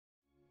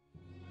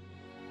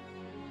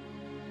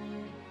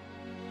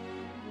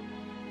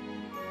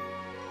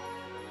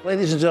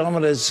Ladies and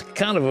gentlemen, it's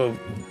kind of a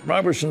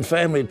Robertson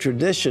family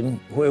tradition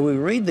where we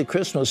read the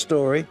Christmas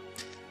story.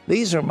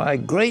 These are my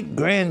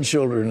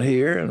great-grandchildren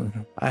here,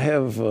 and I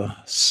have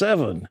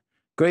 7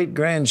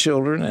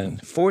 great-grandchildren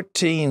and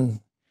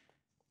 14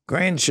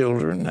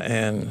 grandchildren,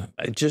 and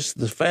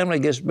the family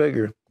gets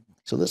bigger.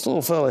 So this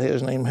little fellow here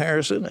is named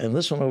Harrison, and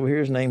this one over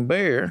here is named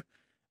Bear,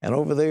 and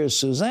over there is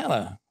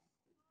Susanna.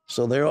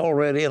 So they're all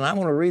ready, and I'm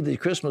going to read the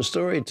Christmas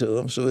story to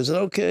them. So is it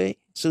okay?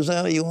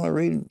 Susanna, you want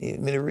me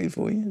to read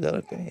for you? Is that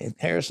okay? And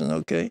Harrison,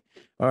 okay?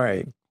 All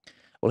right.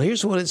 Well,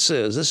 here's what it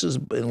says. This is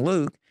in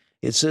Luke.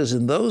 It says,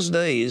 in those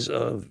days,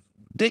 a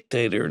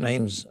dictator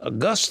named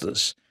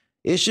Augustus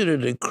issued a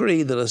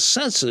decree that a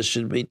census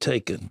should be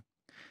taken.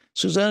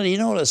 Susanna, you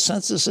know what a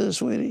census is,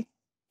 sweetie?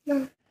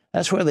 No.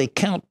 That's where they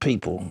count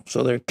people.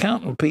 So they're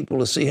counting people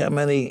to see how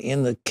many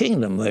in the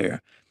kingdom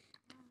there.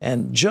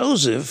 And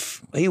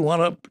Joseph, he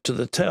went up to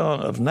the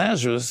town of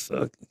Nazareth,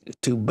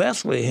 to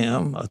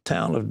Bethlehem, a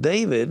town of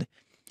David,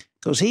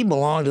 because he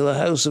belonged to the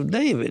house of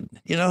David.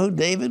 You know who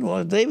David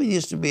was? David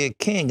used to be a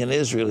king in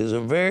Israel. He was a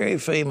very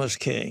famous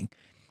king.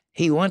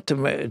 He went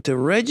to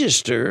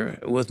register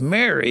with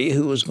Mary,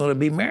 who was going to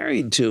be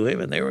married to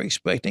him, and they were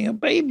expecting a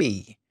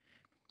baby.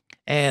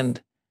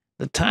 And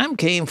the time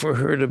came for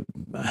her to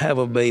have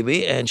a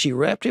baby, and she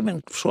wrapped him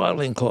in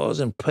swaddling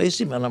cloths and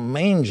placed him in a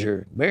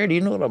manger. Bear, do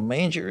you know what a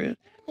manger is?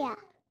 Yeah.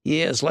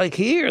 Yeah, it's like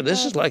here.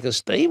 This is like a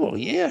stable.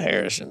 Yeah,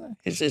 Harrison.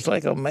 It's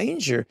like a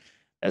manger.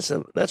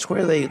 That's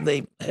where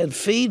they had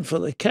feed for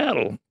the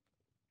cattle.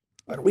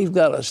 But we've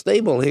got a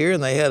stable here,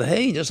 and they had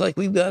hay just like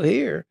we've got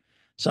here,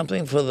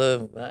 something for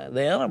the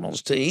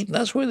animals to eat. And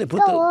that's where they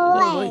put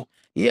the.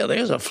 Yeah,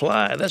 there's a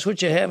fly. That's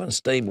what you have in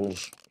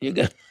stables. You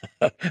got,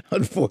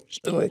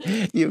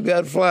 unfortunately, you've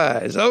got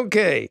flies.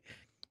 Okay,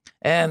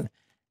 and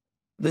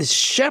the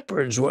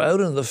shepherds were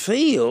out in the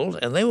field,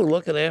 and they were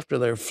looking after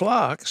their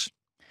flocks.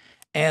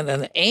 And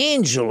an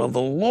angel of the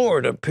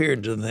Lord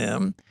appeared to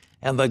them,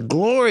 and the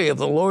glory of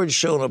the Lord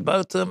shone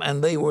about them,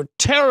 and they were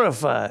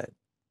terrified.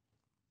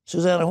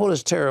 Susanna, what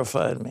does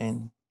terrified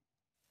mean?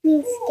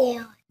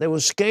 Scared. They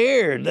were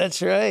scared,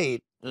 that's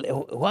right.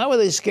 Why were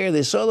they scared?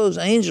 They saw those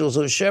angels,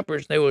 those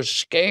shepherds, and they were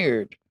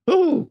scared.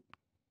 Ooh.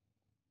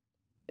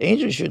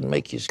 Angels shouldn't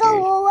make you scared.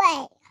 Go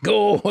away.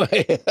 Go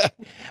away.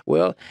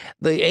 Well,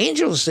 the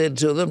angel said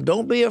to them,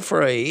 don't be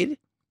afraid,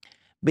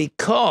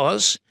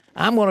 because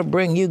I'm going to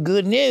bring you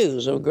good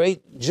news of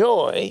great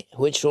joy,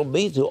 which will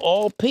be to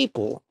all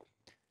people.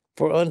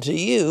 For unto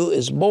you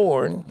is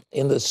born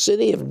in the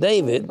city of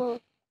David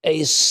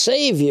a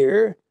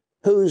Savior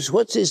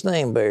what's his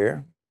name,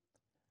 Bear?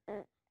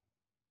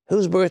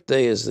 Whose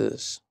birthday is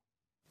this?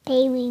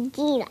 Baby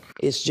Jesus.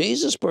 It's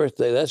Jesus'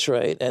 birthday, that's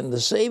right. And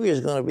the Savior is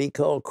going to be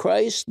called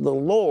Christ the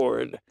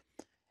Lord.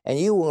 And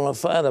you will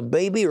find a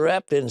baby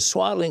wrapped in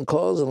swaddling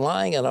clothes and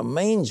lying in a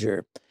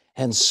manger.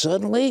 And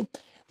suddenly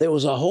there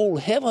was a whole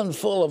heaven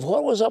full of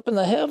what was up in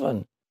the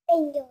heaven?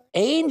 Angels.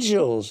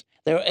 Angels.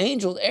 There were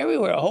angels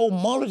everywhere, a whole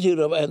multitude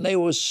of them, and they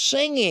were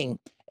singing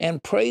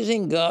and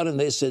praising God, and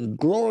they said,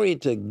 glory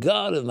to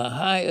God in the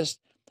highest,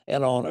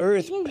 and on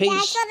earth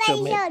peace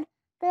to men.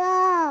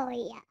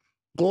 Gloria.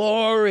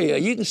 Gloria.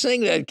 You can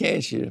sing that,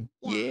 can't you?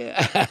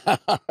 Yeah.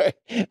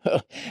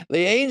 The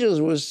angels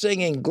were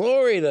singing,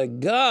 glory to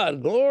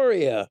God,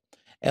 Gloria,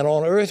 and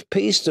on earth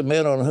peace to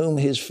men on whom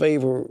his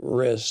favor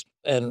rests.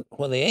 And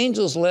when the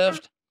angels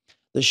left,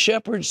 the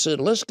shepherds said,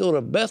 let's go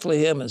to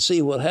Bethlehem and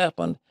see what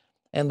happened.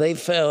 And they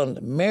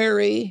found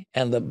Mary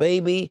and the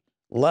baby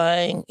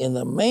lying in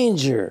the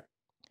manger.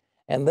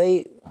 And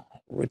they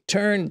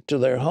returned to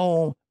their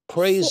home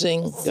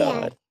praising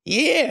God.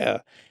 Yeah.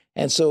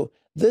 And so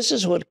this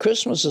is what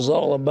Christmas is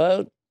all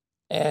about.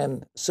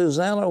 And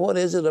Susanna, what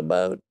is it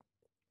about?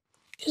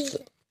 It's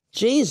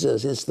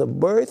Jesus. It's the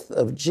birth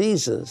of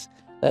Jesus.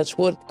 That's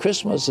what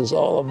Christmas is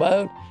all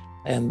about.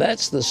 And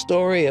that's the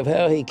story of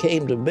how he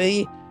came to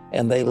be.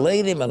 And they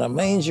laid him in a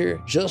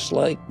manger just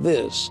like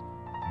this.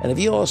 And have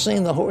you all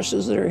seen the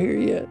horses that are here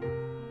yet?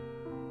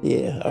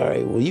 Yeah, all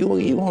right. Well, you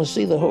want to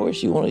see the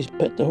horse? You want to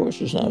pet the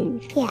horse's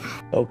nose? Yeah.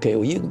 Okay,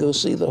 well, you can go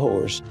see the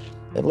horse.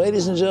 And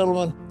ladies and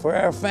gentlemen, for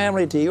our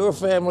family, to your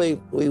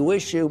family, we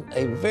wish you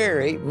a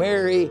very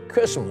Merry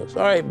Christmas.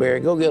 All right, Barry,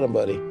 go get him,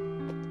 buddy.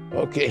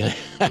 Okay.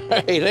 All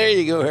right, there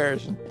you go,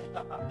 Harrison.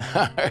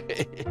 All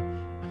right.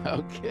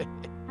 Okay.